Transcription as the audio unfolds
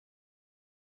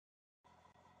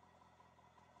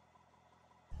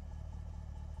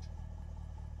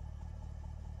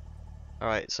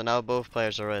Alright, so now both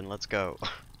players are in, let's go.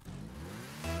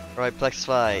 Alright,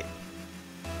 Plexify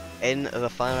in the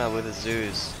final round with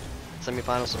Azoz.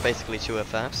 Semi-finals are basically 2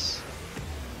 FFs.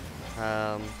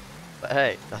 But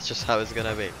hey, that's just how it's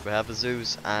gonna be. We have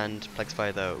Azoz and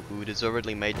Plexify though, who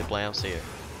deservedly made the playoffs here.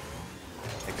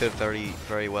 They could have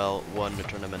very well won the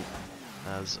tournament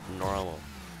as normal.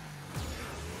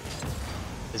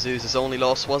 Azoz's only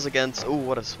loss was against, ooh,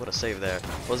 what a save there.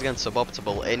 Was against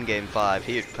Suboptimal in game 5.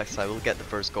 Here, Plexify will get the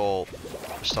first goal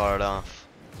to start it off.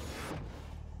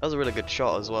 That was a really good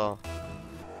shot as well.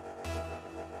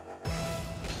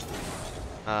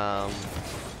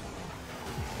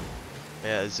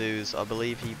 Yeah, Azoz, I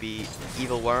believe he beat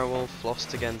Evil Werewolf,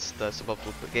 lost against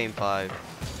Suboptimal game 5.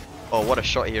 Oh, what a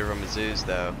shot here from Azoz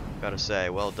though, gotta say,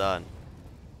 well done.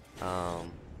 But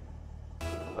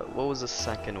what was the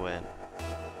second win?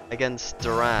 Against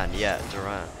Duran, yeah,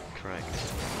 Duran, correct.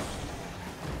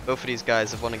 Both of these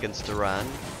guys have won against Duran.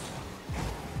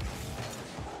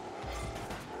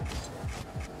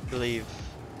 I believe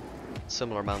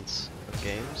similar amounts of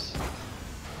games.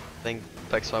 I think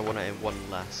Plexify won it in one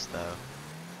less though.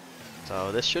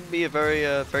 So this should be a very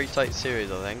tight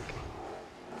series, I think.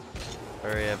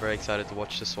 Very excited to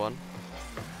watch this one.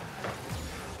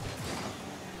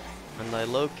 And I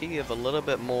low-key have a little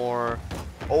bit more.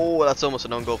 Oh, that's almost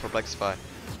an own goal for Plexify.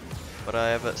 But I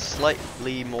have a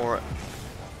slightly more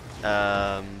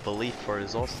belief for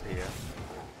Azoz here.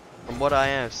 From what I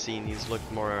have seen, he's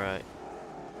looked more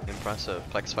impressive.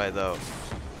 Plexify though,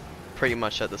 pretty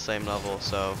much at the same level,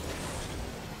 so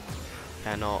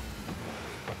cannot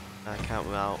count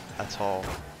him out at all.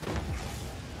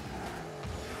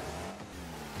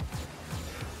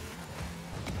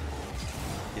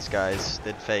 These guys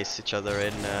did face each other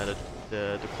in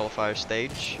the qualifier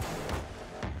stage,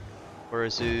 where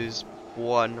Azoz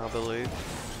won, I believe.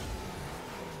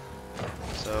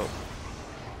 So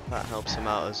that helps him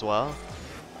out as well.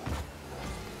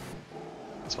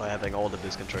 That's why having all the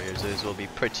boost control here, Azoz will be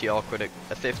pretty awkward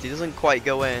at 50. Doesn't quite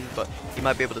go in, but he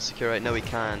might be able to secure it. No, he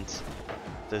can't.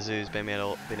 Azoz been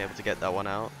able to get that one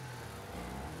out.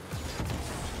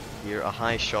 Here, a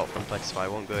high shot from Plexify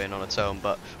won't go in on its own,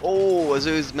 but oh,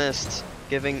 Azoz missed,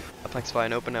 giving Plexify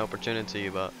an open opportunity,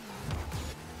 but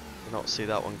did not see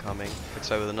that one coming.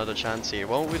 Plexify with another chance here,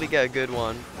 won't really get a good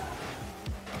one.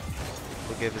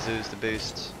 We'll give Azoz the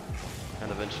boost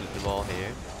and eventually the ball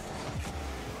here.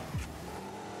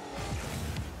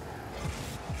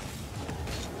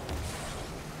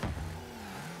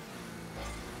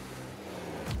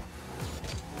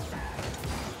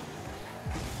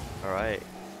 All right.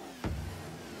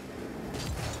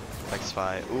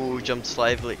 Plexify. Ooh, jumped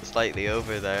slightly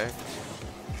over there.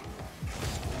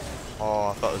 Oh,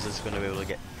 I thought I was just gonna be able to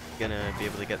get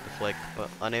the flick, but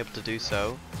unable to do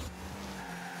so.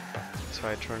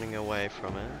 Plexify turning away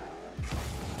from it.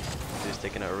 He's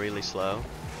taking it really slow.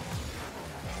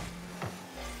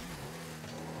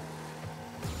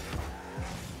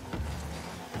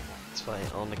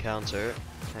 Plexify on the counter.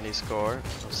 Can he score?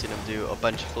 I've seen him do a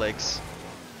bunch of flicks,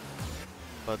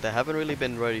 but they haven't really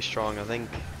been really strong. I think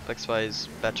Plexify is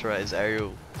better at his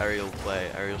aerial play,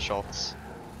 aerial shots,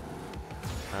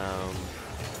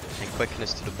 and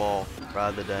quickness to the ball,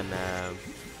 rather than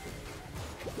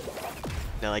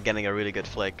like getting a really good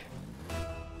flick.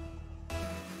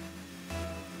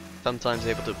 Sometimes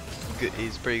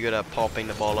he's pretty good at popping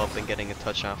the ball up and getting a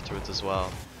touch afterwards as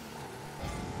well.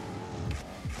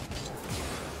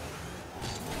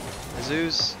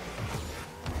 Azoz,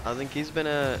 I think he's been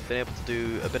able to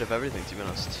do a bit of everything, to be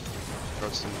honest. Throw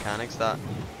some mechanics that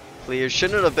clear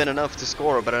shouldn't have been enough to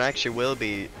score, but it actually will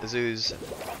be. Azoz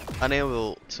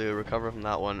unable to recover from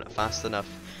that one fast enough.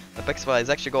 And Plexify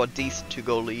has actually got a decent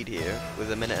 2-goal lead here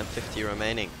with 1:50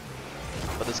 remaining.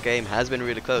 But this game has been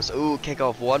really close. Ooh,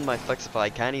 kickoff won by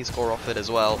Plexify. Can he score off it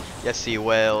as well? Yes, he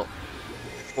will.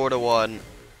 4-1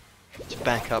 to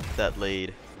back up that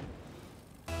lead.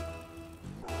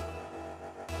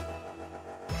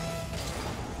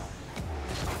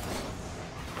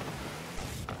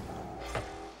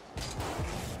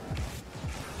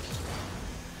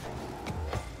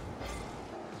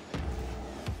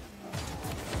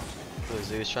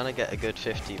 He was trying to get a good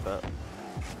 50, but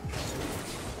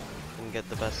didn't get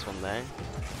the best one there.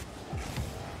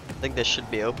 I think this should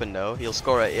be open though. He'll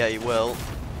score it. Yeah, he will.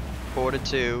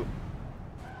 4-2.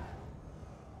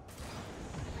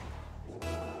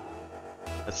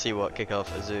 Let's see what kickoff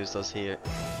Azoz does here.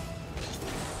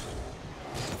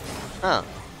 Ah.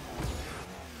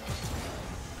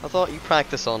 I thought you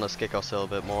practice on this kickoffs a little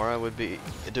bit more. I would be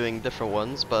doing different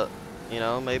ones, but you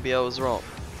know, maybe I was wrong.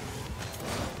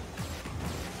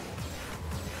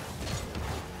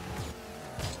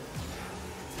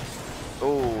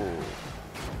 Oh,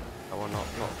 that one not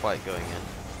quite going in.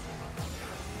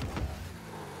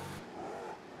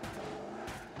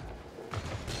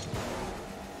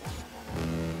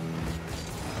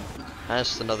 And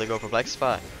just another go for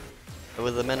Plexify.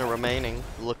 With a minute remaining,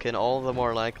 looking all the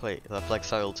more likely that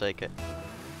Plexify will take it.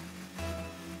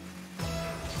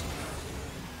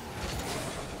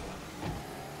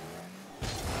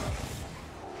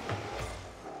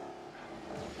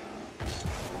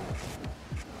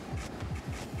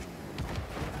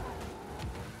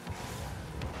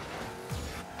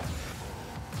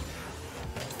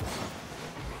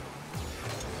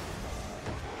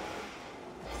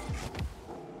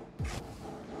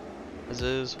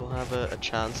 Azoz will have a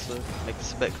chance to make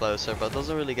this a bit closer, but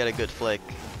doesn't really get a good flick.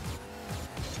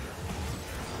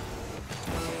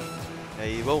 Yeah,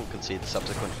 he won't concede the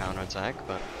subsequent counterattack,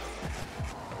 but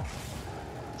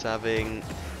it's having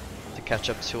to catch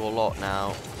up to a lot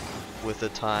now with the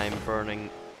time burning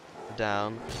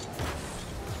down.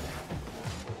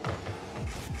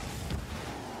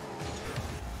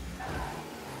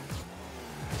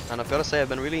 And I've got to say, I've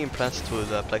been really impressed with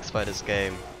Plexify this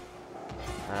game.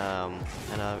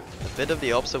 And a bit of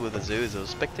the opposite with Azoz. I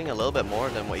was expecting a little bit more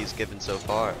than what he's given so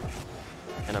far,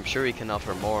 and I'm sure he can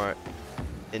offer more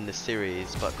in the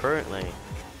series, but currently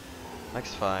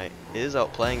Plexify is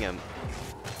outplaying him.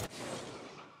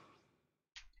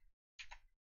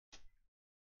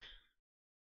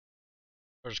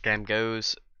 First game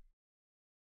goes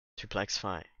to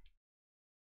Plexify.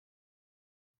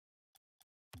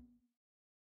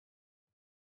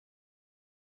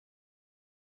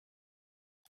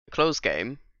 Close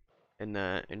game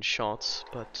in shots,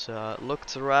 but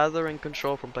looked rather in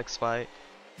control from Plexify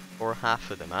for half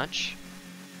of the match.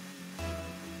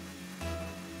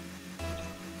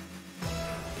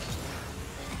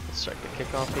 Let's check the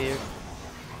kickoff here.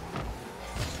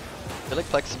 I feel like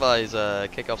Plexify's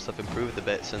kickoffs have improved a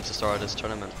bit since the start of this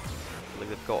tournament. I feel like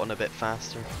they've gotten a bit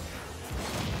faster.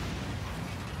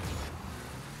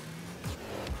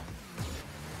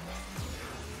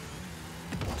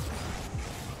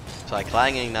 Try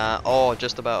clanging that. Oh,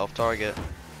 just about off target.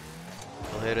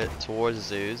 I'll hit it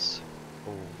towards Azoz.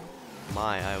 Oh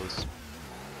my, I was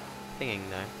pinging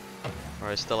there. Or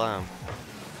I still am.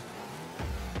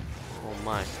 Oh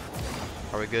my.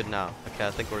 Are we good now? Okay,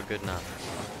 I think we're good now.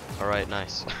 Alright,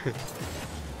 nice.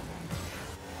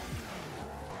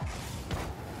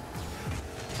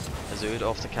 Azoz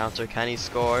off the counter. Can he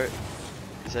score?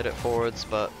 He's hit it forwards,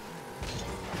 but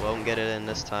won't get it in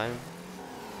this time.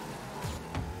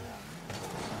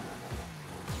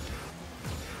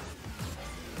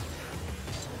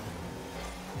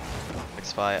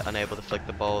 Plexify unable to flick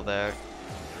the ball there,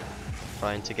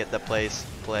 trying to get that play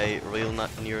real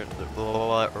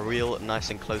real nice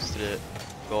and close to the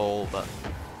goal, but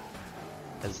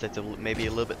hesitated maybe a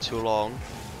little bit too long.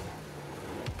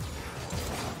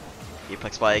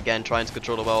 Plexify again trying to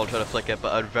control the ball, try to flick it,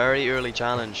 but a very early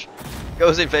challenge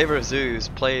goes in favor of Azoz.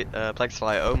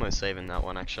 Plexify almost saving that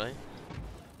one actually.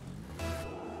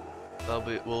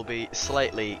 Will be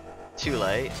slightly too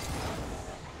late.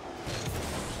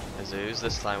 Azoz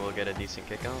this time will get a decent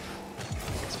kickoff.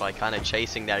 Plexify kind of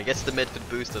chasing there. He gets the midfield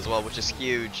boost as well, which is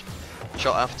huge.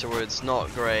 Shot afterwards,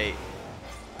 not great.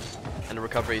 And the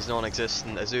recovery is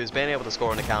non-existent. Azoz being able to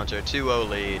score on the counter. 2-0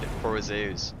 lead for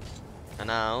Azoz. And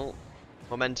now,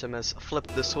 momentum has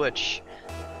flipped the switch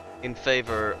in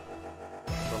favor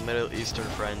of Middle Eastern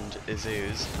friend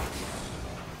Azoz.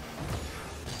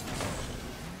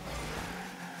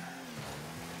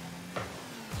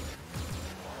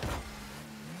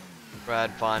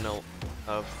 Grad final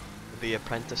of the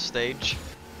Apprentice stage.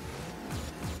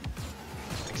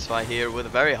 Plexify here with a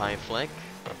very high flick.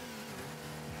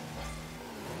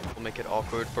 Will make it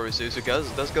awkward for Azoz, who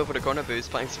does go for the corner boost.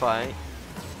 Plexify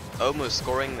almost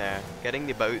scoring there, getting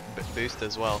the boost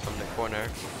as well from the corner,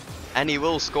 and he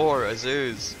will score.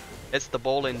 Azoz hits the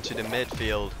ball into the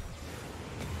midfield,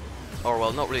 or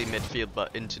well, not really midfield,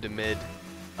 but into the mid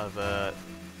of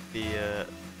the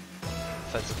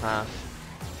offensive half.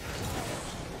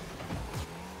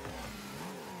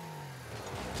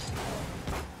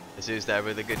 Azoz there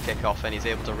with a good kickoff, and he's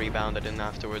able to rebound it in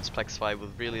afterwards. Plexify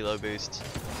with really low boost.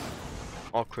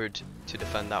 Awkward to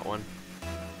defend that one.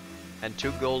 And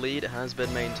 2-goal lead has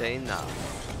been maintained now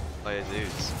by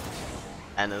Azoz.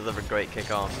 And another great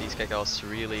kickoff. These kickoffs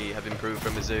really have improved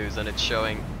from Azoz, and it's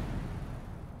showing.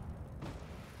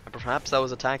 And perhaps that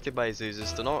was a tactic by Azoz,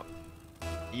 is to not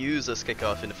use this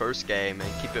kickoff in the first game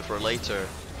and keep it for later,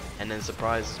 and then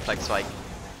surprise Plexify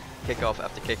kickoff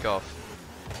after kickoff.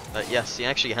 Yes, he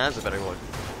actually has a better one.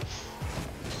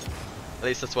 At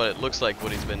least that's what it looks like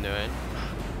what he's been doing.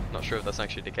 Not sure if that's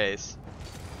actually the case.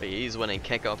 But he's winning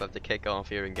kickoff after kickoff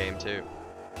here in game 2.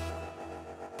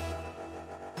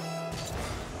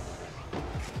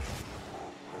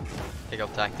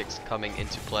 Kickoff tactics coming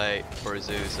into play for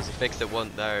Azoz as he fixed it one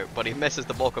there, but he misses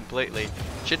the ball completely.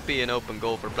 Should be an open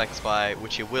goal for Plexify,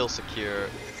 which he will secure.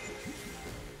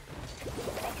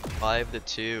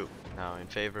 5-2 now in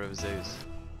favor of Azoz.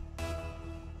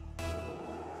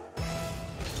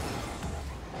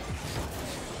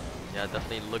 Yeah,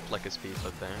 definitely looked like a speed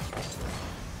flip there.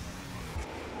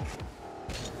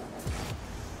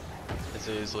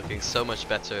 Azoz looking so much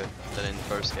better than in the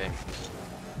first game.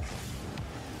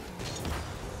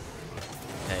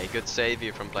 Hey, good save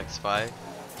here from Plexify.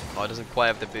 Oh, doesn't quite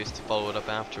have the boost to follow it up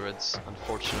afterwards,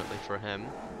 unfortunately for him.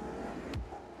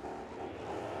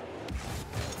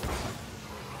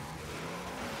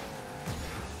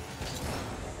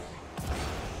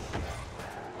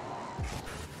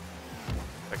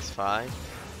 Plexify.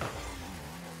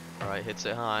 Alright, hits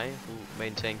it high. Will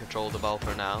maintain control of the ball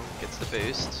for now. Gets the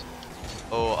boost.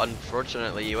 Oh,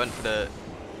 unfortunately, he went for the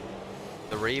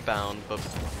rebound, but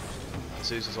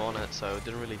Azoz was on it, so it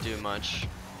didn't really do much.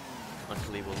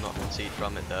 Luckily, will not concede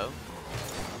from it though.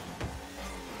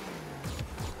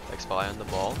 Plexify on the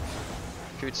ball.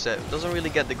 Good set. Doesn't really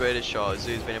get the greatest shot.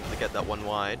 Azoz been able to get that one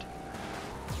wide.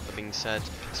 That being said,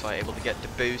 Plexify able to get the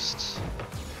boost.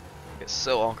 It's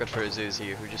so awkward for Azoz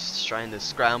here, who just trying to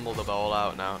scramble the ball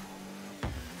out now.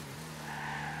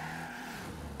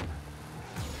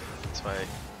 That's why,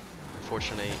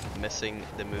 unfortunately, missing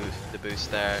the boost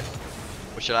there,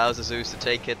 which allows Azoz to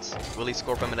take it. Will he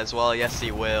score from it as well? Yes, he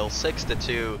will.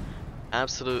 6-2,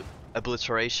 absolute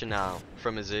obliteration now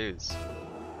from Azoz.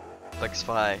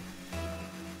 Plexify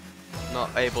not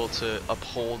able to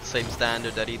uphold the same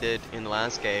standard that he did in the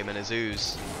last game, and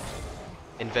Azoz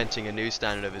inventing a new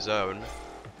standard of his own.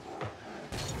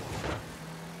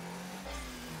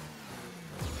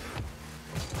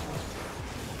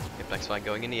 Plexify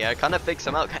going in the air, kind of fix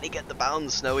him out. Can he get the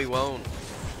bounce? No, he won't.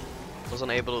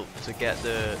 Wasn't able to get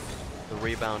the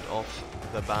rebound off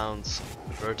the bounce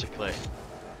vertically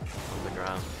on the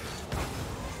ground.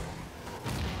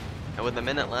 And with a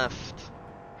minute left,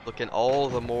 looking all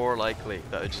the more likely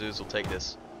that Azoz will take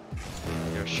this.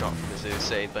 Here's a shot from Azoz,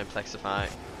 saved by Plexify,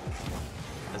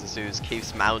 as Azoz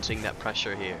keeps mounting that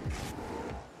pressure here.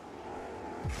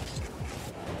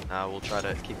 Now we'll try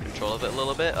to keep control of it a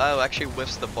little bit. Oh, actually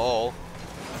whiffs the ball.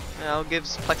 Now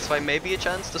gives Plexify maybe a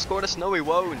chance to score this. No, he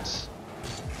won't.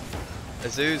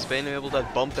 Azoz being able to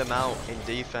bump him out in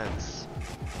defense.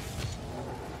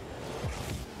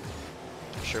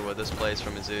 Not sure what this plays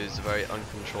from Azoz. A very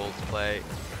uncontrolled play.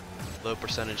 Low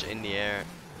percentage in the air.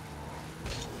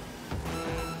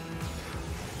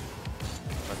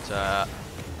 But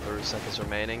 30 seconds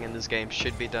remaining and this game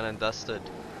should be done and dusted.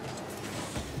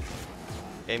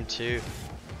 Game 2,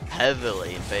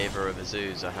 heavily in favor of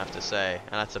Azoz, I have to say,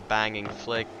 and that's a banging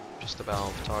flick, just about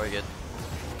off target.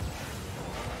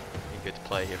 A good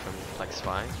play here from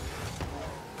Plexify. I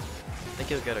think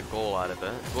he'll get a goal out of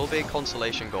it. It will be a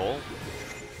consolation goal,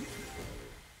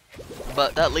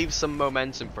 but that leaves some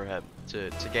momentum for him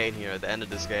to gain here at the end of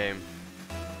this game,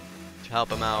 to help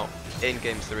him out in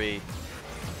Game 3,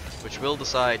 which will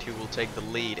decide who will take the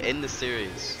lead in the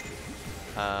series.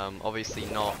 Obviously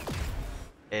not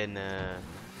in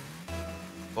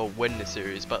well, win the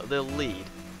series, but they'll lead.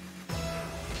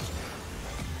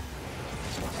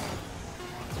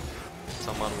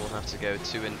 Someone will have to go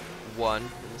 2-1 in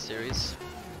the series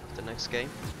the next game.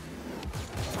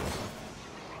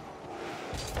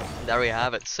 There we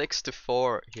have it,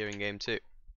 6-4 here in game 2.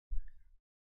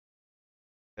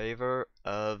 Favor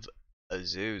of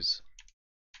Azoz.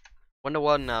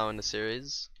 1-1 now in the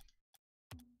series.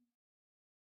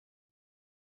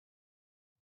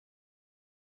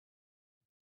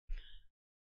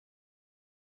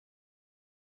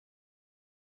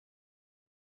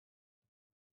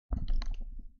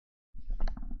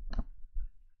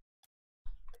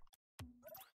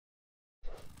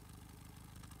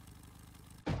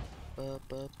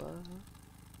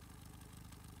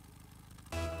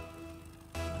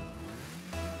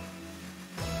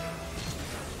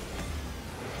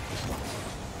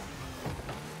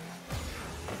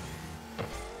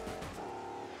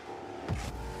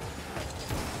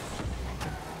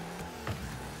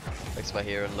 Plexify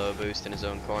here and low boost in his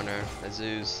own corner.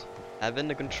 Azoz having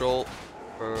the control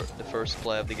for the first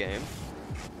play of the game.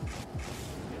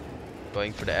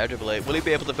 Going for the air dribble. Will he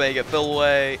be able to make it full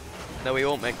way? No, he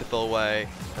won't make the full way.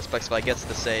 As Plexify gets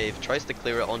the save, tries to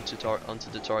clear it onto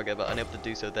the target, but unable to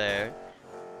do so there.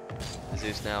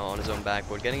 Azoz now on his own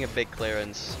backboard, getting a big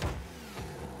clearance.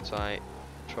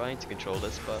 Trying to control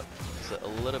this, but it's a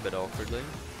little bit awkwardly.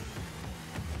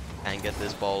 and get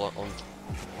this ball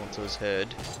onto his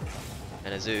head.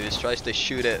 And Azoz tries to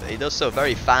shoot it. He does so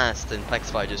very fast, and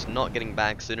Plexify just not getting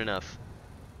back soon enough.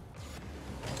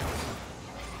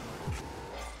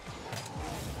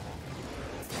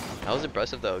 That was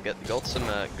impressive though. Got some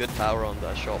good power on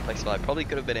that shot. Plexify probably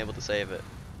could have been able to save it,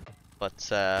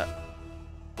 but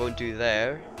won't do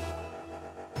there.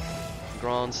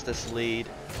 Grants this lead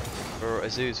for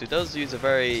Azoz, who does use a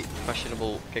very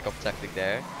questionable kickoff tactic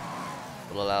there.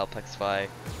 Will allow Plexify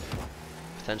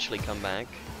potentially come back.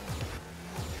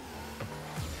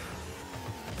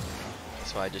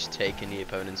 That's why just taking the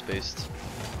opponent's boost.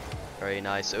 Very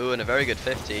nice. Oh, and a very good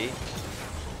 50.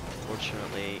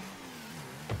 Fortunately,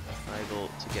 able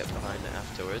to get behind it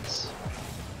afterwards.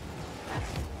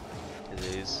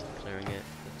 Azoz clearing it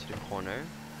to the corner.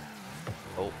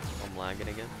 Oh, I'm lagging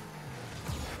again.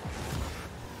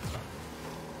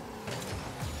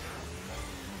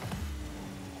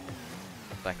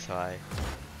 Backs high.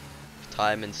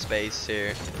 Time and space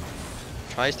here.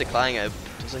 Tries to clang it,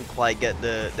 doesn't quite get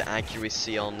the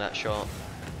accuracy on that shot.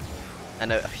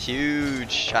 And a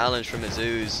huge challenge from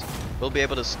Azoz. Will be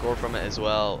able to score from it as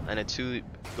well. And a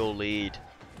 2-goal lead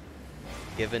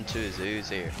given to Azoz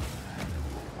here.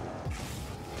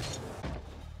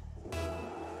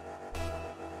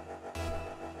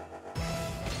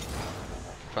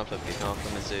 Front flip kick off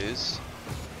from Azoz.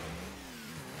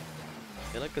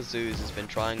 I feel like Azoz has been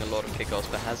trying a lot of kickoffs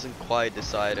but hasn't quite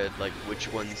decided like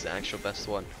which one's the actual best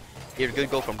one. Here, good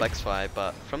goal from Plexify,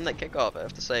 but from that kickoff I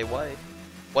have to say, why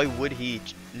would he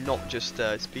not just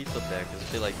speed flip there? Because I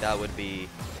feel like that would be,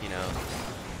 you know,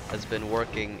 has been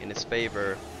working in his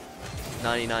favor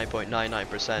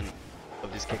 99.99%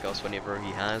 of his kickoffs whenever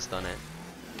he has done it.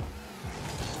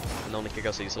 And the only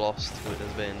kickoffs he's lost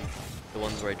has been the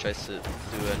ones where he tries to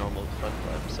do a normal front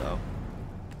flip, so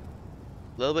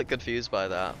a little bit confused by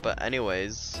that. But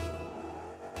anyways,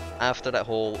 after that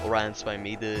whole rant by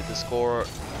me, the score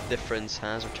difference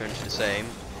has returned to the same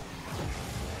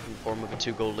in the form of a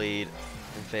 2-goal lead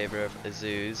in favor of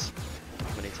Azoz,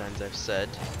 many times I've said.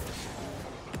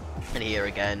 And here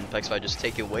again, Plexify just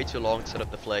taking way too long to set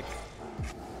up the flick.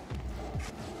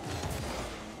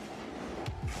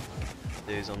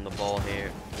 Azoz on the ball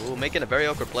here. Ooh, making a very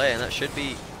awkward play, and that should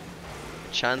be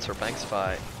a chance for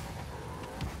Plexify,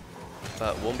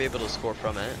 but won't be able to score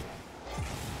from it.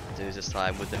 Azoz this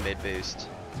time with the mid boost.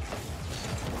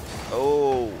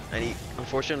 Oh, and he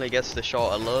unfortunately gets the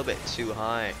shot a little bit too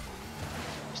high,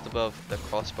 just above the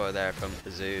crossbar there from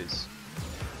Azoz.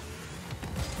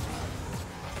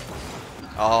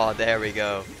 Oh, there we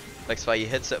go. Plexify, he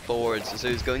hits it forwards.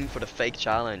 Azoz going for the fake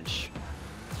challenge,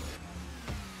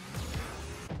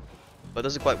 but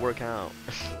doesn't quite work out.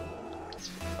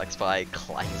 Plexify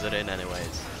clangs it in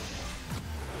anyways.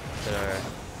 Their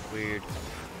weird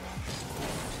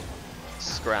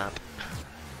scrap.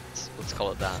 Let's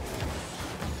call it that.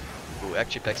 Ooh,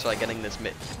 actually Plexify getting this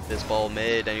ball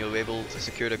mid, and he'll be able to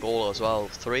secure the goal as well.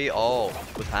 3-all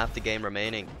with half the game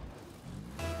remaining.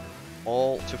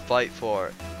 All to fight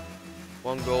for.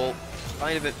 1 goal,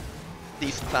 kind of a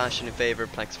decent fashion in favor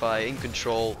of Plexify, in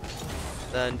control.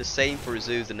 Then the same for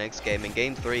Azoz the next game. In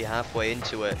game 3, halfway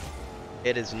into it,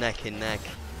 it is neck and neck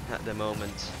at the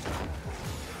moment.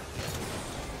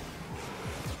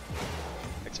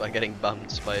 Plexify getting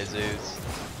bumped by Azoz.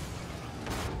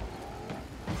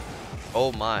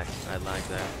 Oh my, I like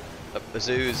that. But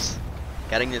Azoz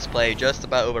getting this play just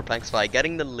about over Plexify,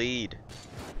 getting the lead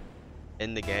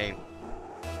in the game.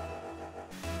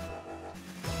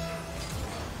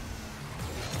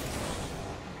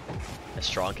 A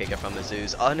strong kicker from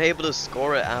Azoz, unable to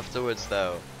score it afterwards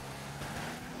though.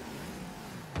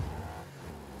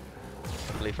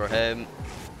 Luckily for him,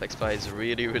 Plexify is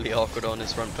really awkward on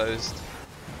his front post.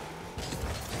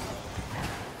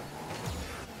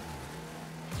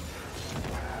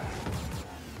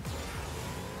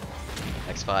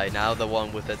 Plexify now the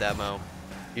one with the demo.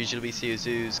 Usually we see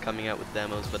Azoz coming out with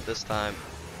demos, but this time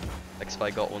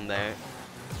Plexify got one there.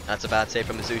 That's a bad save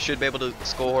from Azoz. Should be able to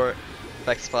score.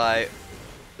 Plexify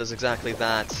does exactly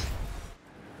that.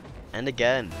 And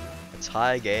again, a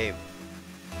tie game.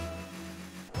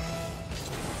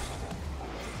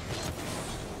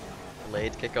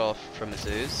 Late kickoff from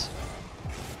Azoz.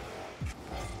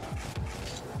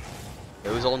 It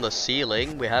was on the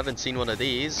ceiling. We haven't seen one of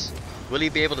these. Will he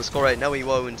be able to score it? No, he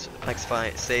won't.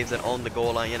 Plexify saves it on the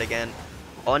goal line yet again.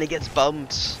 Oh, and he gets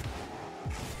bumped,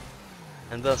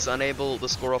 and thus unable to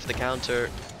score off the counter.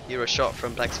 Here a shot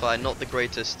from Plexify, not the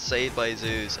greatest. Saved by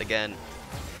Azoz again.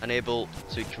 Unable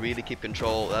to really keep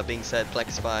control. That being said,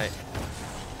 Plexify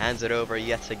Hands it over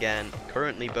yet again.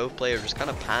 Currently both players just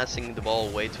kind of passing the ball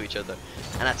away to each other.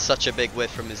 And that's such a big whiff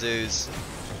from Azoz.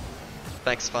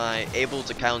 Plexify able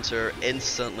to counter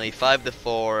instantly.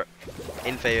 5-4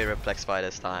 in favor of Plexify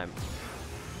this time.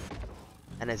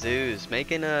 And Azoz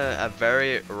making a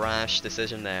very rash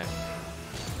decision there.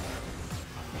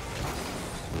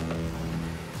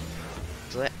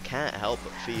 So I can't help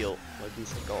but feel like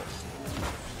he's got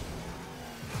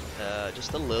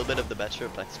just a little bit of the better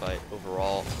of Plexify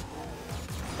overall.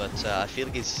 But I feel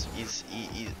like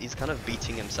he's kind of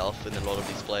beating himself in a lot of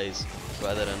these plays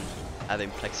rather than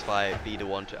having Plexify be the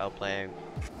one to play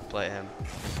him.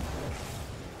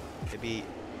 Maybe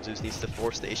Zeus needs to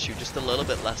force the issue just a little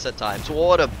bit less at times.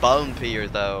 What a bump here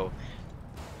though.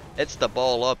 Hits the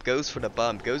ball up, goes for the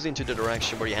bump, goes into the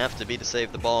direction where you have to be to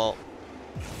save the ball,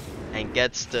 and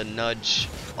gets the nudge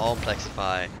on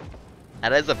Plexify.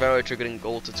 And that is a very triggering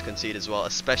goal to concede as well,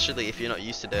 especially if you're not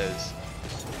used to those.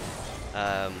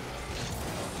 So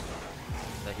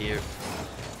here,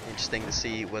 interesting to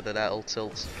see whether that'll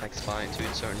tilt Plexify to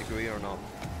a certain degree or not.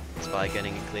 Plexify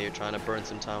getting it clear, trying to burn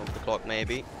some time with the clock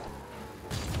maybe.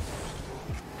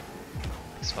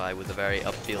 Plexify with a very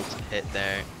upfield hit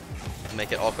there to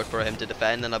make it awkward for him to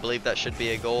defend, and I believe that should be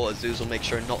a goal. Azoz will make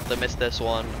sure not to miss this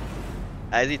one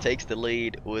as he takes the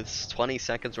lead with 20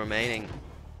 seconds remaining.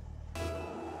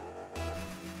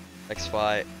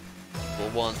 Plexify will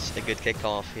want a good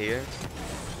kickoff here.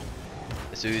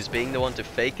 Azoz being the one to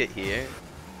fake it here.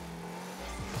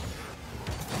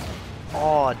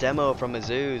 Oh, demo from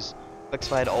Azoz.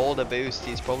 Plexify had all the boost.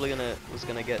 He's probably was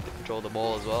gonna get the control of the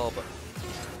ball as well, but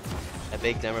a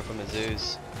big demo from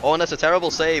Azoz. Oh, and that's a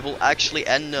terrible save. Will actually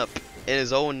end up in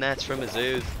his own net from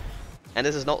Azoz. And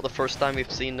this is not the first time we've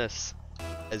seen this.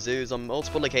 Azoz on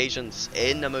multiple occasions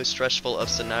in the most stressful of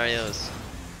scenarios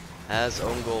has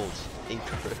own goals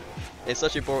in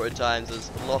such important times. Has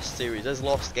lost series, has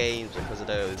lost games because of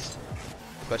those.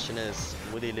 The question is,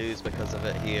 will he lose because of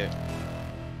it here?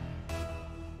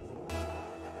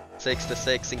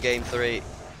 6-6 in game 3,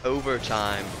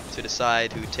 overtime to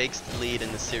decide who takes the lead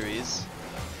in the series.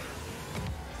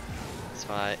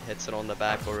 Plexify hits it on the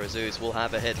back, or Azoz will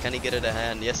have a hit. Can he get it a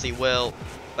hand? Yes, he will.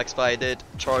 Plexify did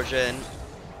charge in.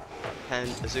 Can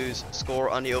Azoz score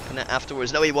on the open net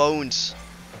afterwards? No, he won't.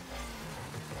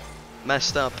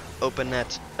 Messed up open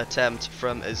net attempt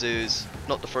from Azoz.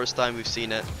 Not the first time we've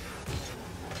seen it.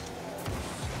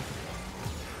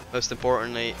 Most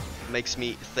importantly, makes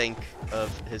me think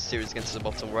of his series against the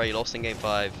bottom where he lost in game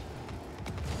 5.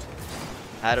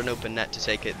 Had an open net to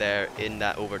take it there in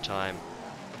that overtime,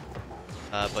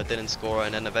 but didn't score,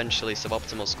 and then eventually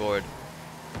Suboptimal scored.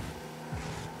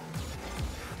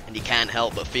 And you can't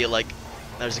help but feel like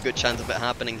there's a good chance of it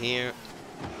happening here.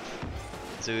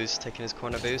 Azoz taking his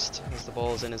corner boost as the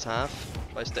ball is in his half.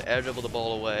 Tries to air dribble the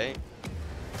ball away.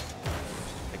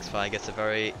 Plexify gets a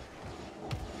very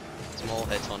small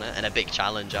hit on it and a big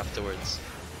challenge afterwards.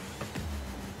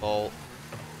 Ball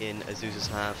in Azuz's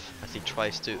half as he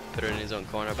tries to put it in his own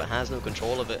corner but has no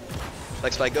control of it.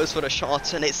 Plexify goes for the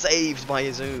shot and it's saved by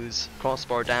Azoz.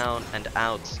 Crossbar down and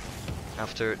out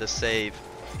after the save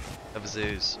of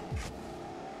Azoz.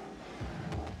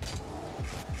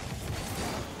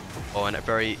 Oh, and a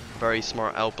very, very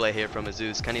smart outplay here from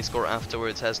Azoz. Can he score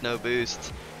afterwards? Has no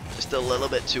boost. Just a little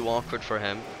bit too awkward for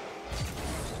him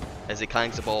as he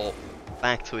clangs the ball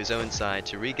back to his own side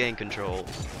to regain control.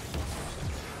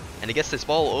 And he gets this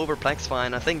ball over Plexify,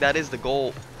 and I think that is the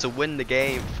goal, to win the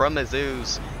game from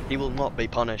Azoz. He will not be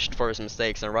punished for his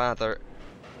mistakes and rather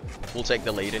will take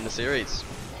the lead in the series.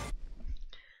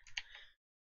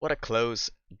 What a close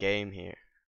game here.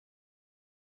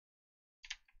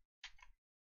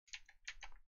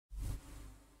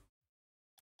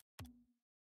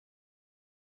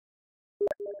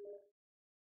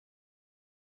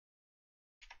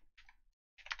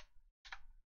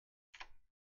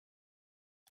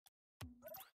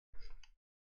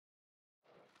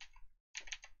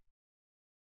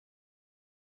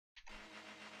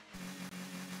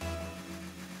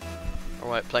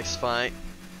 Alright, Plexify,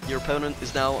 your opponent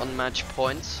is now on match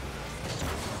point.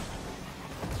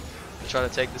 Try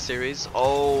to take the series.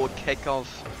 Oh, kickoff.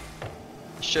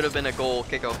 Should have been a goal,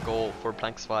 kickoff goal for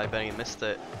Plexify, but he missed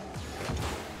it.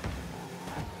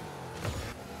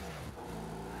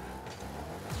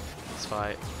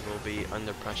 Plexify will be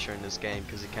under pressure in this game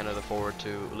because he cannot afford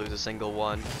to lose a single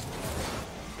one.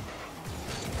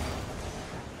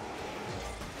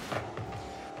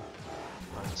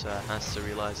 Has to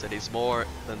realize that he's more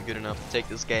than good enough to take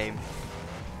this game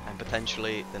and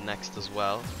potentially the next as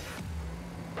well.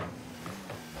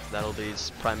 That'll be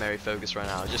his primary focus right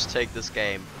now. Just take this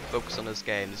game. Focus on this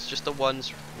game. It's just a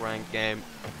ones ranked game.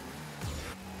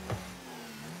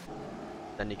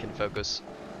 Then you can focus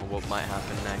on what might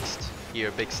happen next.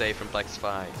 Here, big save from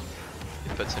Plexify. He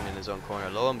puts him in his own corner.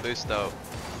 Low on boost though.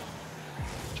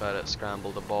 Try to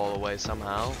scramble the ball away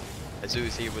somehow.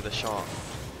 Azoz here with a shot.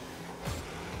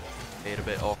 Made a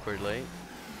bit awkwardly.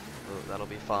 That'll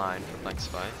be fine for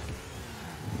Plexify.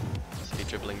 So he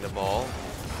dribbling the ball.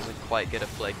 Doesn't quite get a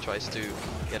flick. Tries to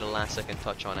get a last second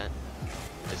touch on it.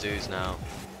 Azoz now.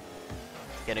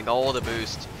 Getting all the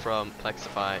boost from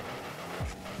Plexify.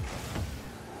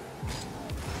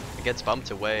 He gets bumped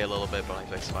away a little bit by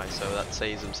Plexify, so that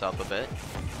saves himself a bit.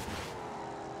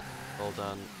 Well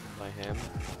done by him.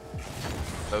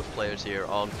 Both players here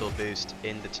on full boost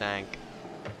in the tank.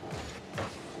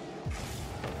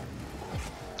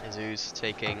 Azoz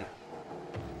taking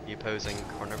the opposing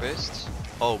corner boost.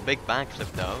 Oh, big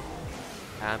backflip though.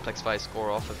 And Plexify score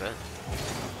off of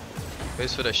it.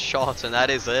 Goes for the shot and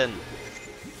that is in.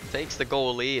 Takes the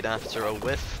goal lead after a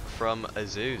whiff from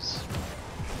Azoz.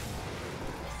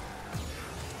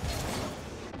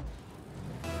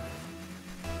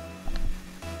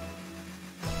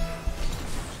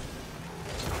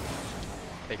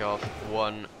 Pick off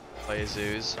one by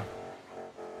Azoz.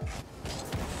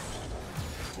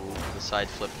 The side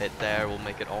flip hit there will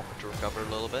make it awkward to recover a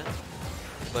little bit,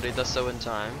 but he does so in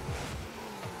time.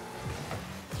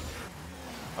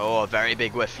 Oh, a very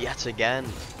big whiff yet again.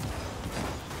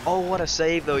 Oh, what a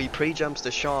save though. He pre-jumps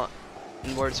the shot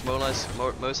and where it's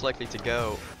most likely to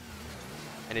go,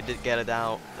 and he did get it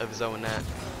out of his own net.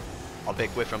 A big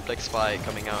whiff from Plexify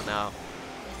coming out now.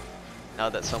 Now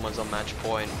that someone's on match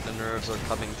point, the nerves are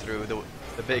coming through,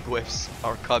 the big whiffs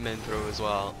are coming through as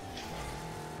well.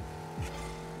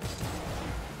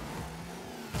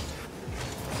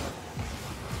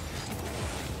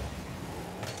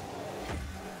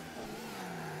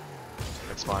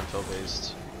 It's fine, full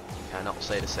boost. Cannot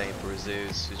say the same for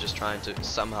Azoz, who's just trying to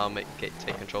somehow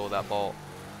take control of that ball.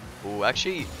 Ooh,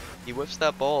 actually, he whiffs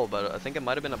that ball, but I think it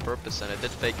might have been on purpose, and it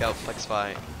did fake out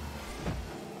Plexify,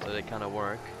 so they kind of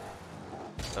work.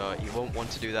 So you won't want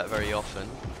to do that very often.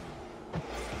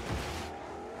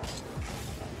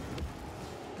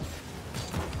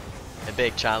 A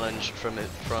big challenge from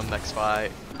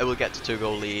Plexify. It will get to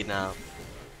 2-goal lead now.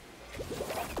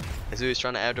 Azoz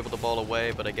trying to air dribble the ball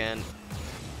away, but again,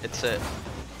 it's it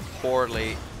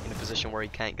poorly in a position where he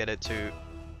can't get it to.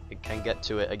 He can get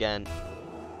to it again.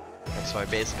 Plexify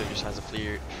basically just has a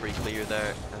free clear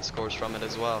there and scores from it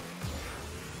as well.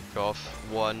 Off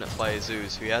one by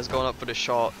Azoz, who has gone up for the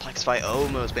shot. Plexify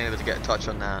almost being able to get a touch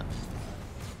on that,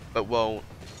 but won't.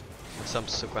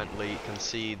 Subsequently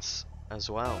concedes as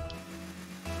well.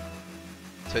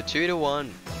 So 2-1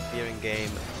 here in game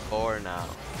 4 now.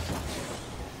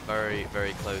 Very,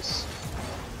 very close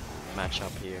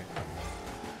matchup here.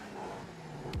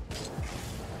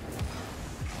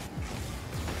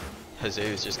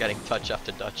 Azoz just getting touch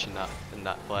after touch in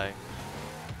that play.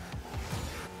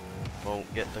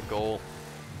 Won't get the goal.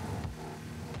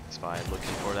 It's fine, looking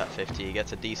for that 50. He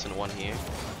gets a decent one here.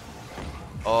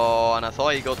 Oh, and I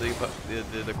thought he got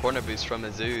the corner boost from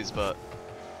Azoz, but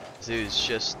Azoz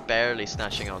just barely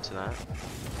snatching onto that.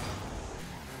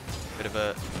 Bit of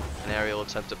an aerial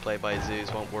attempt to play by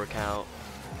Azoz, won't work out.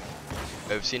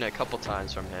 We've seen it a couple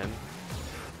times from him,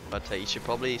 but he should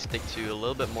probably stick to a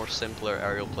little bit more simpler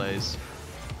aerial plays,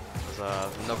 because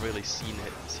I've not really seen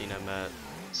him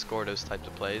score those types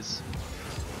of plays.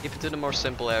 Keep it to the more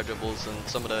simple air dribbles and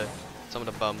some of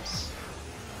the bumps.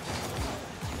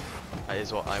 That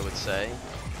is what I would say.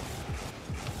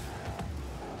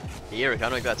 Here,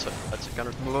 kind of that's a kind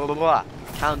of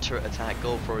counter attack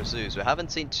goal for Azoz. We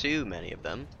haven't seen too many of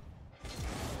them,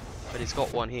 but he's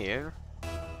got one here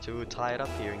to tie it up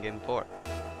here in game 4.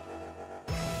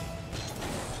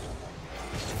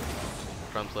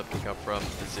 Front flip kick up from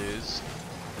Azoz.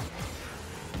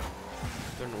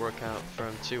 Didn't work out for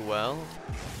him too well.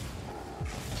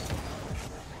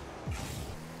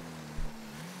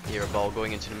 Here, a ball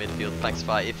going into the midfield.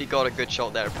 Plexify, if he got a good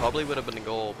shot there, probably would have been a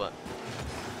goal, but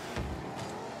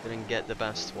didn't get the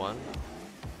best one.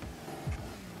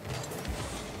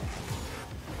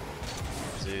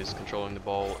 Azoz controlling the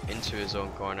ball into his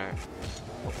own corner.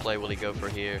 What play will he go for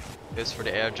here? Goes for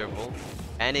the air dribble.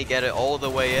 Can he get it all the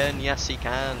way in? Yes, he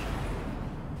can.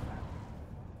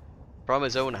 From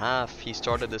his own half, he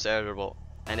started this air dribble,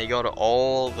 and he got it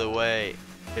all the way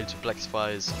into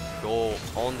Plexify's goal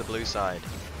on the blue side.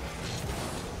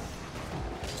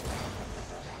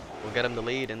 We'll get him the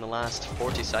lead in the last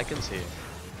 40 seconds here.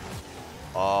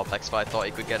 Oh, Plexify thought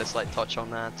he could get a slight touch on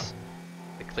that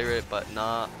to clear it, but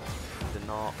nah, did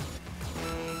not.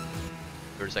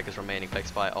 30 seconds remaining.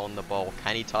 Plexify on the ball.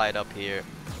 Can he tie it up here?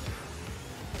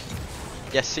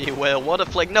 Yes, he will. What a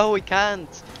flick. No, he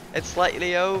can't. It's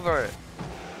slightly over.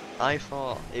 I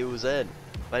thought it was in,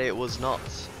 but it was not.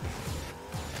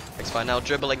 Plexify now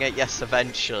dribbling it. Yes,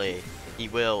 eventually he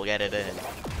will get it in.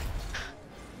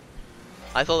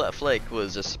 I thought that flick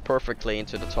was just perfectly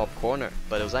into the top corner,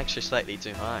 but it was actually slightly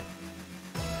too high.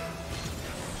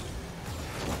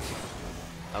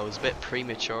 I was a bit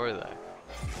premature there.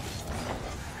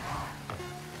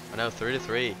 I know,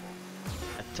 3-3.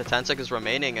 10 seconds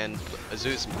remaining and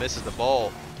Azoz misses the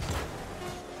ball.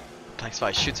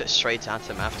 Plexify shoots it straight at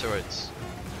him afterwards.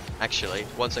 Actually,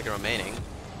 1 second remaining.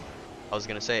 I was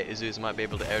gonna say Azoz might be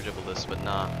able to air dribble this, but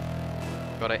nah.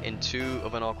 Got it in too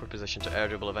of an awkward position to air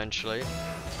dribble eventually.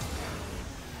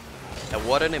 And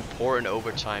what an important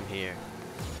overtime here.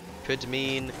 Could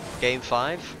mean game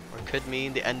 5 or could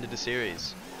mean the end of the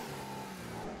series.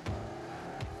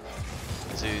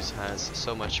 Azoz has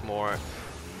so much more,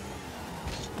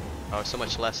 or so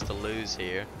much less to lose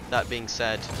here. That being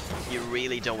said, you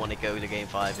really don't want to go to game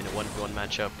 5 in a 1v1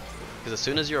 matchup, because as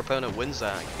soon as your opponent wins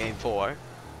that game 4,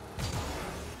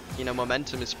 you know,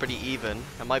 momentum is pretty even.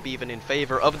 It might be even in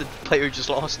favor of the player you just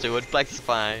lost to it.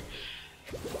 Plexify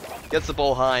gets the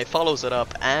ball high, follows it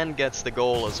up, and gets the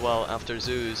goal as well after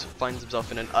Azoz finds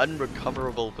himself in an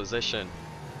unrecoverable position.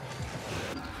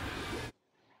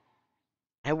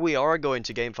 And we are going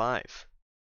to game 5.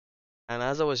 And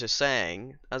as I was just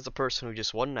saying, as the person who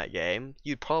just won that game,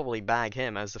 you'd probably bag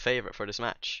him as the favorite for this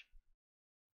match.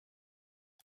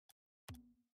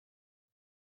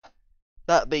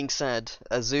 That being said,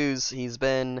 Azoz, he's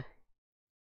been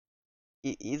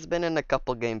in a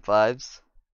couple game 5s,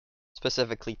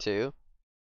 specifically 2.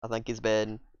 I think he's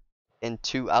been in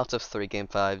 2 out of 3 game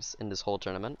 5s in this whole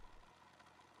tournament.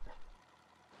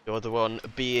 The other one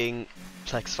being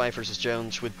Plexify versus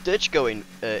Jones, with Ditch going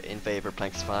in favor of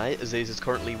Plexify. Azoz is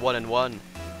currently 1-1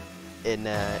 in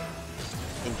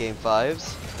game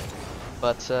 5s,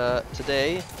 but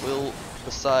today we'll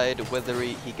decide whether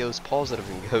he goes positive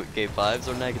in game 5s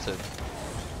or negative.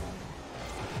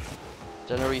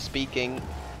 Generally speaking,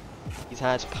 he's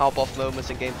had pop-off moments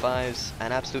in game 5s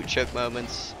and absolute choke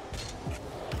moments.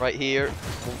 Right here,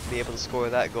 won't be able to score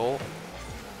that goal.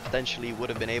 Potentially would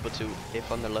have been able to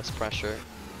if under less pressure.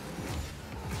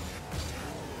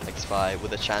 Plexify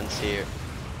with a chance here.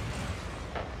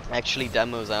 Actually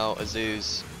demos out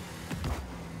Azoz.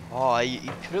 Oh, he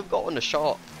could have gotten a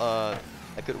shot.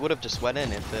 Would have just went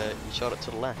in if he shot it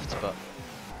to the left, but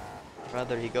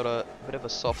rather he got a bit of a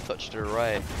soft touch to the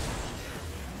right.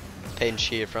 Pinch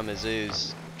here from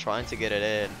Azoz, trying to get it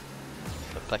in.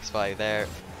 But Plexify there,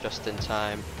 just in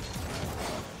time.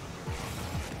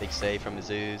 Big save from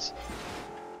Azoz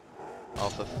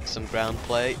off of some ground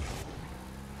play.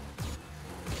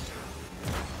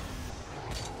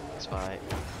 Plexify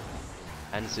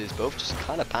and Azoz both just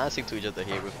kind of passing to each other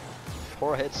here with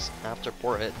poor hits after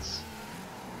poor hits.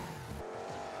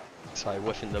 Plexify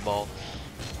whiffing the ball.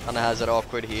 Kinda has it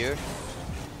awkward here.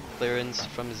 Clearance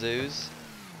from Azoz.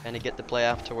 Can he get the play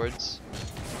afterwards?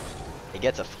 He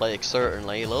gets a flick,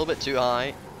 certainly. A little bit too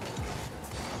high.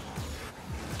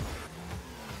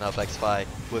 Now Plexify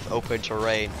with open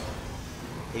terrain.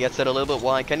 He gets it a little bit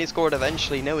wide. Can he score it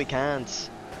eventually? No, he can't.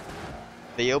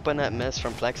 The open net miss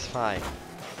from Plexify.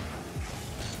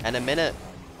 And a minute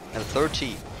and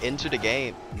 30 into the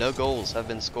game. No goals have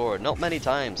been scored. Not many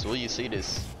times will you see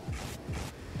this.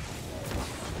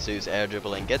 Azoz air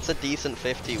dribbling. Gets a decent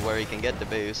 50 where he can get the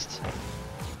boost.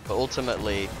 But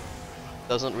ultimately,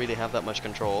 doesn't really have that much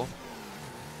control.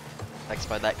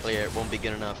 Plexify that clear. It won't be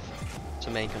good enough to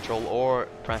main control or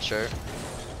pressure.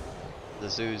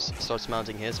 Azoz starts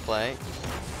mounting his play.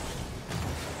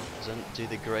 Doesn't do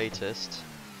the greatest.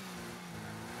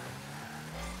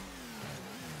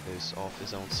 Goes off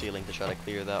his own ceiling to try to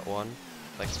clear that one.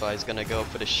 Plexify is gonna go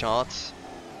for the shot.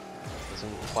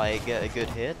 Doesn't quite get a good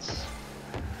hit.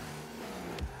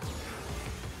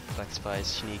 Plexify is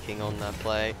sneaking on that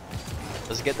play.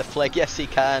 Does he get the flick? Yes, he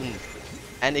can.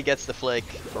 And he gets the flick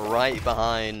right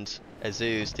behind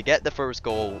Azoz to get the first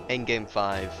goal in game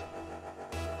 5.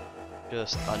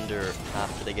 Just under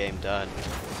half of the game done.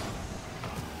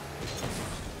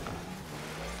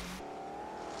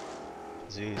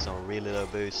 Azoz on a really low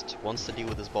boost. Wants to deal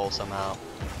with his ball somehow.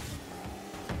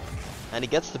 And he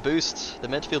gets the boost, the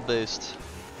midfield boost.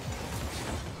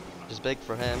 Which is big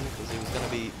for him because he was going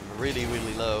to be really,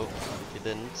 really low if he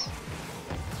didn't.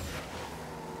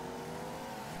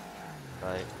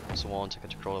 Right, Swan took a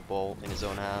control the ball in his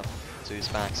own half.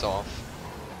 Azoz backs off.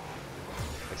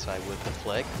 Plexify with the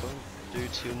flick. Won't do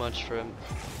too much for him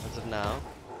as of now.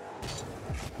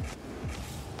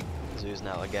 Azoz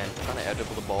now again trying to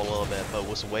air-dribble the ball a little bit, but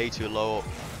was way too low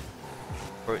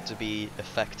for it to be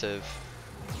effective.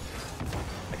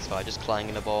 Plexify just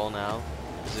clanging the ball now.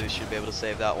 Azoz should be able to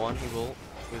save that one. He will,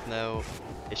 with no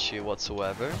issue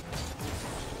whatsoever.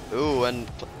 Ooh, and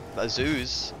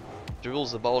Azoz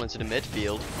dribbles the ball into the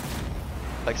midfield.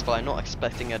 Plexify not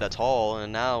expecting it at all,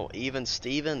 and now even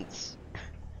Stevens.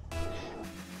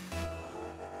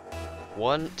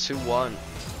 1-1.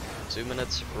 2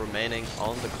 minutes remaining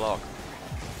on the clock.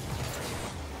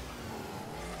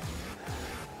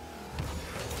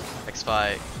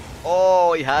 Plexify.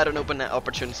 Oh, he had an open net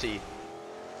opportunity.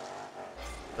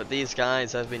 But these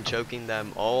guys have been choking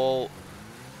them all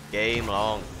game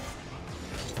long.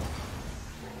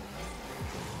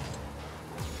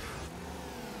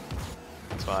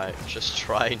 Plexify just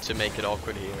trying to make it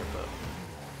awkward here, but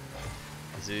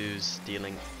Azoz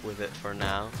dealing with it for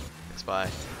now. Plexify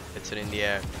hits it in the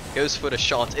air. Goes for the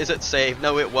shot. Is it safe?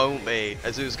 No, it won't be.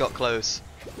 Azoz got close,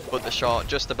 but the shot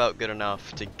just about good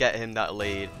enough to get him that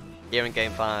lead here in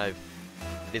game 5.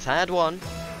 He's had one,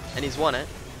 and he's won it.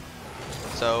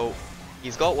 So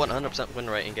he's got 100% win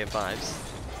rate in game 5s,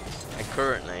 and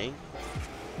currently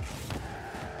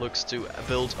looks to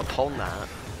build upon that.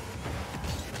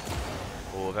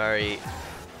 Oh, a very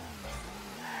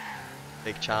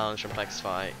big challenge from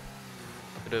Plexify.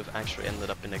 Could have actually ended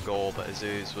up in a goal, but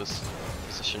Azoz was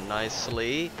positioned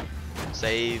nicely.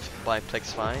 Save by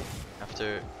Plexify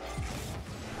after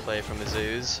play from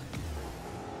Azoz.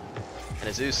 And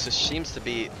Azoz just seems to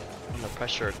be under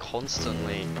pressure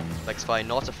constantly. Plexify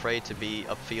not afraid to be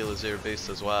upfield zero boost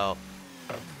as well.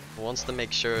 Wants to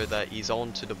make sure that he's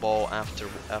on to the ball after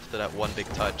that one big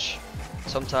touch.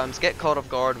 Sometimes get caught off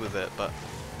guard with it, but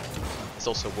it's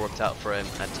also worked out for him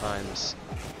at times.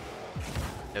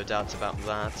 No doubts about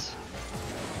that.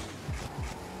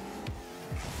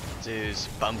 Azoz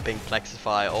bumping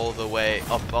Plexify all the way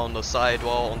up on the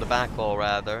sidewall, on the back wall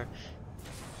rather.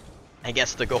 And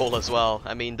gets the goal as well.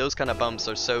 I mean, those kind of bumps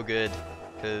are so good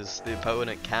because the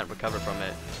opponent can't recover from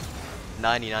it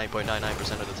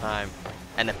 99.99% of the time.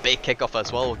 And a big kickoff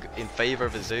as well in favor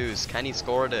of Azoz. Can he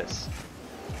score this?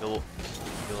 He'll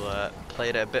play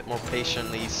it a bit more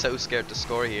patiently. He's so scared to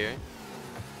score here.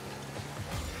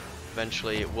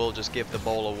 Eventually it will just give the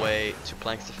ball away to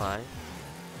Plexify.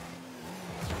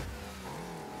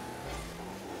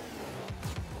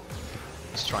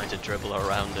 Just trying to dribble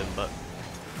around him, but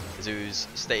Azoz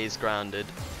stays grounded.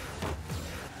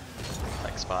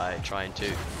 Plexify trying to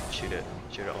shoot it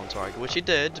on target, which he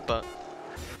did, but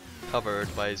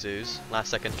covered by Azoz. Last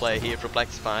second play here for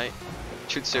Plexify.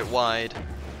 Shoots it wide.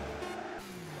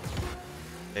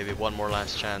 Maybe one more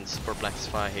last chance for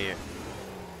Plexify here.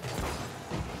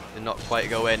 Did not quite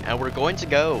go in, and we're going to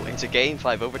go into game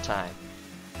 5 overtime.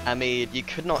 I mean, you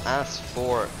could not ask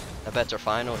for a better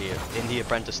final here in the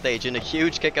Apprentice stage, and a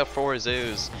huge kickoff for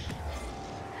Azoz.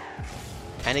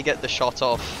 Can he get the shot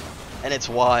off? And it's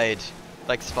wide.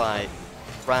 Plexify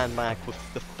ran back with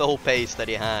the full pace that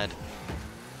he had.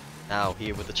 Now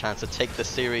here with the chance to take the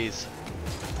series.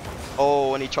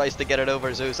 Oh, and he tries to get it over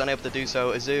Azoz, unable to do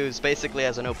so. Azoz basically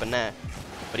has an open net,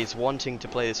 but he's wanting to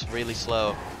play this really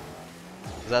slow.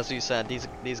 Because as you said,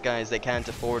 these guys, they can't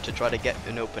afford to try to get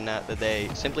an open net, that they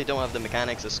simply don't have the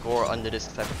mechanics to score under this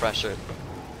type of pressure.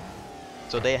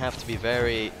 So they have to be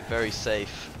very, very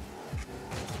safe.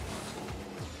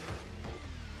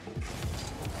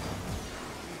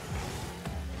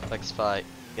 Plexify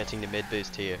getting the mid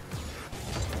boost here.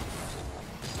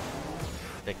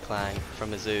 Big clang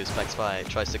from Azoz. Plexify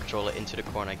tries to control it into the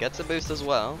corner, gets a boost as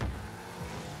well.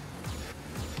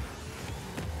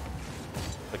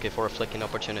 Looking for a flicking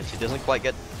opportunity, doesn't quite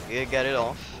get it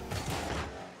off.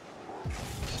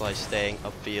 Plexify staying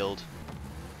upfield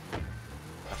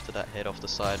after that hit off the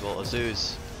sidewall.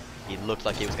 Azoz, he looked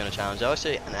like he was going to challenge. That was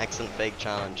actually an excellent fake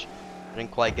challenge.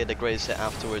 Didn't quite get the greatest hit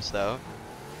afterwards though.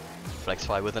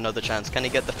 Plexify with another chance. Can he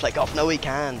get the flick off? No, he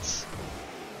can't.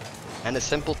 And a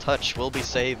simple touch will be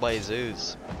saved by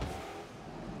Azoz.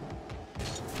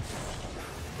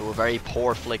 Ooh, a very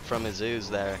poor flick from Azoz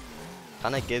there.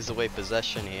 Kinda gives away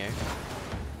possession here.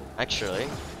 Actually,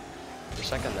 for a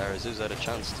second there, Azoz had a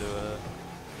chance to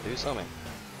do something.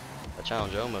 The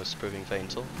challenge almost proving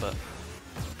fatal, but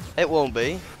it won't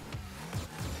be.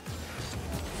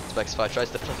 Plexify tries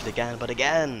to flick it again, but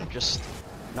again, just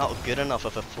not good enough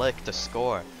of a flick to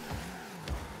score.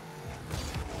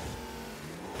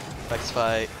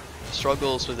 Plexify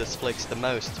struggles with his flicks the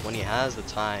most when he has the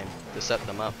time to set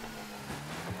them up.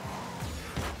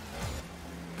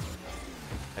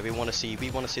 And we want to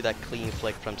see that clean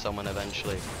flick from someone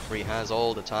eventually, where he has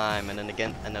all the time, and then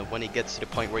again, and then when he gets to the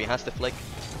point where he has to flick,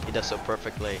 he does so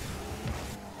perfectly.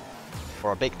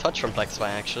 Or a big touch from Plexify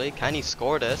actually. Can he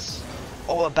score this?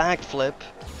 Oh, a backflip.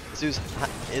 Zeus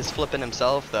is flipping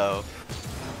himself though.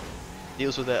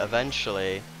 Deals with it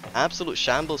eventually. Absolute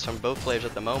shambles from both players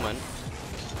at the moment.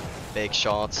 Big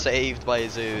shot saved by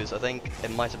Azoz. I think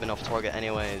it might have been off target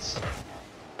anyways.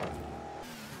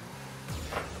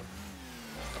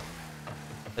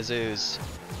 Azoz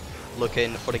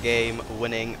looking for the game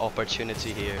winning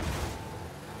opportunity here.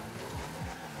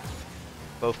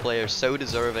 Both players so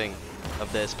deserving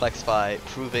of this. Plexify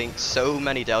proving so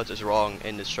many doubters wrong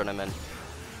in this tournament.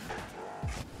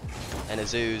 And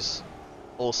Azoz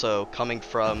also coming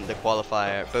from the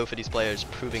qualifier. Both of these players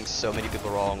proving so many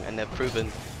people wrong, and they've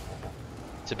proven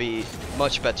to be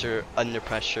much better under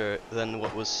pressure than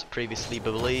what was previously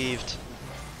believed.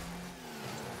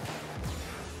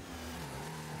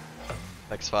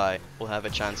 Plexify will have a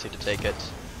chance here to take it.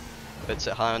 Puts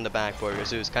it high on the backboard.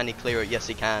 Azoz, can he clear it? Yes,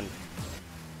 he can.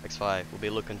 Plexify will be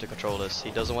looking to control this.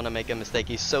 He doesn't want to make a mistake.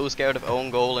 He's so scared of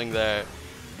own goaling there.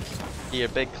 Here,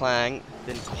 big clang.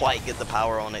 Didn't quite get the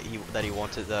power on it that he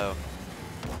wanted though.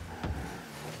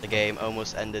 The game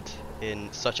almost ended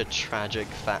in such a tragic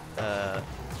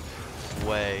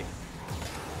way.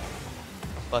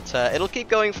 But it'll keep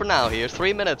going for now here.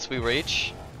 3 minutes we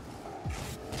reach.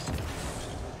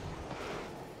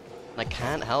 I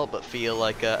can't help but feel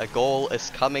like a goal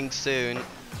is coming soon.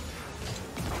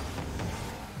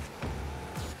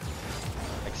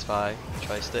 Plexify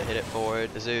tries to hit it forward.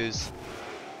 Azoz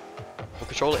will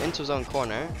control it into his own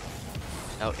corner.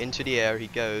 Now into the air he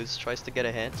goes, tries to get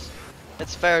a hit.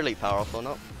 It's fairly powerful,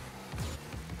 not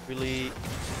really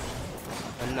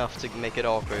enough to make it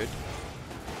awkward.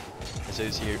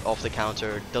 Azoz here off the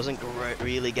counter, doesn't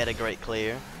really get a great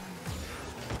clear.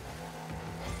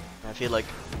 I feel like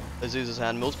Azoz has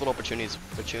had multiple opportunities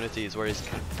where he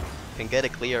can get a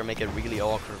clear and make it really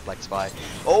awkward for Plexify.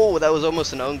 Oh, that was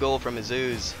almost an own goal from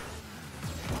Azoz.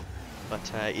 But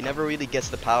he never really gets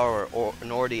the power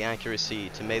nor the accuracy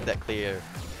to make that clear.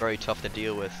 Very tough to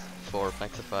deal with for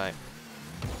Plexify.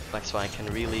 Plexify can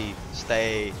really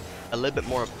stay a little bit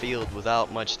more upfield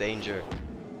without much danger.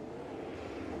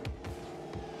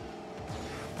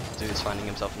 Azoz finding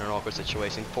himself in an awkward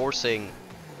situation, forcing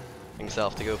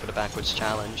himself to go for the backwards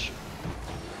challenge.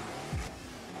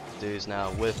 Azoz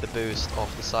now with the boost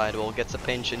off the sidewall, gets a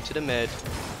pinch into the mid.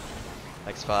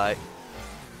 Plexify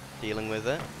dealing with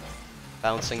it.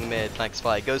 Bouncing mid,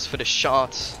 Plexify goes for the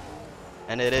shot,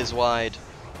 and it is wide.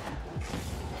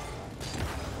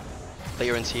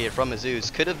 Clearance here from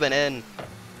Azoz, could have been in,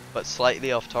 but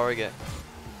slightly off target.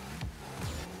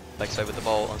 Plexify with the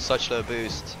ball on such low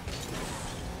boost.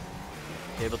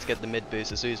 Able to get the mid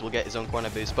boost. Azoz will get his own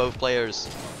corner boost. Both players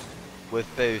with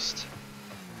boost.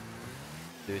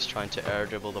 Azoz trying to air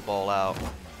dribble the ball out.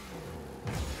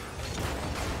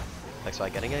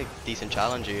 Plexify getting a decent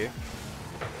challenge here.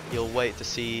 He'll wait to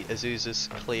see Azoz's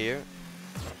clear.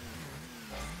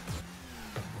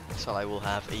 So I will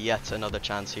have yet another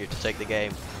chance here to take the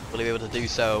game. Will he be able to do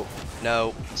so?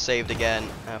 No. Saved again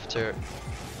after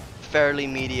fairly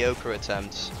mediocre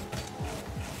attempts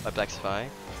by Plexify.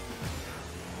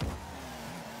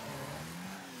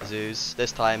 Azoz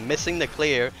this time missing the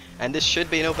clear, and this should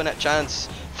be an open net chance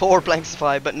for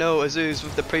Plexify, but no, Azoz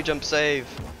with the pre-jump save.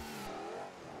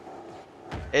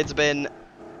 It's been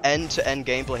end-to-end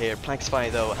gameplay here.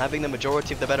 Plexify though having the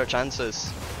majority of the better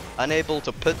chances, unable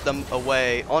to put them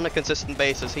away on a consistent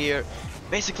basis here.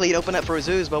 Basically an open net for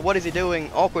Azoz, but what is he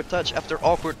doing? Awkward touch after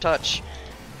awkward touch,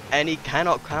 and he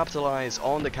cannot capitalize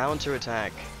on the counter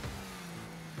attack.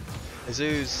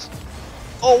 Azoz,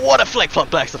 oh, what a flick from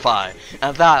Plexify,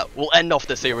 and that will end off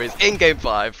the series in game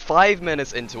 5, 5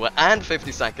 minutes into it and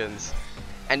 50 seconds.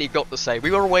 And you've got to say,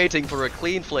 we were waiting for a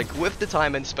clean flick with the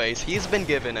time and space. He's been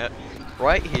given it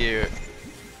right here,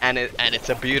 and it's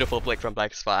a beautiful flick from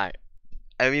Plexify.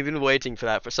 And we've been waiting for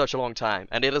that for such a long time,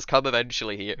 and it has come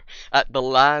eventually here at the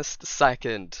last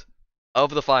second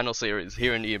of the final series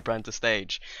here in the Apprentice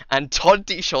stage. And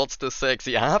 20 shots to 6,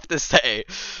 you have to say,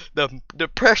 the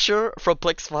pressure from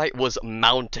Plexify was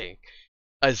mounting.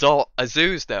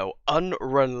 Azoz though,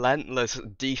 unrelentless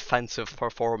defensive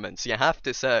performance, you have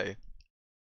to say.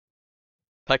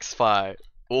 Plexify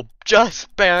will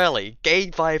just barely,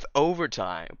 game 5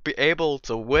 overtime, be able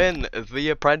to win the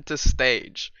Apprentice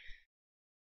stage.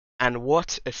 And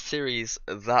what a series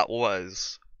that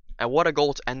was. And what a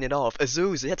goal to end it off.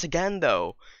 Azoz, yet again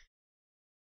though.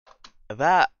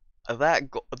 That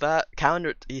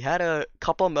counter, he had a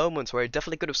couple moments where he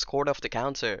definitely could have scored off the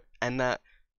counter. And that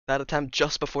That attempt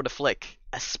just before the flick,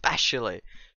 especially,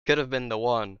 could have been the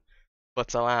one.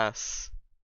 But alas,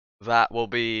 that will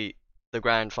be the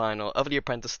grand final of the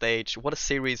Apprentice stage. What a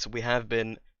series we have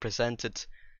been presented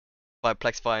by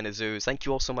Plexify and Azoz. Thank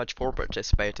you all so much for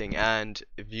participating and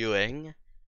viewing.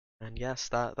 And yes,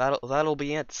 that'll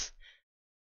be it.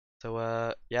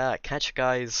 So yeah, catch you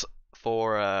guys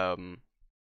for the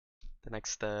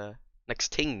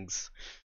next things.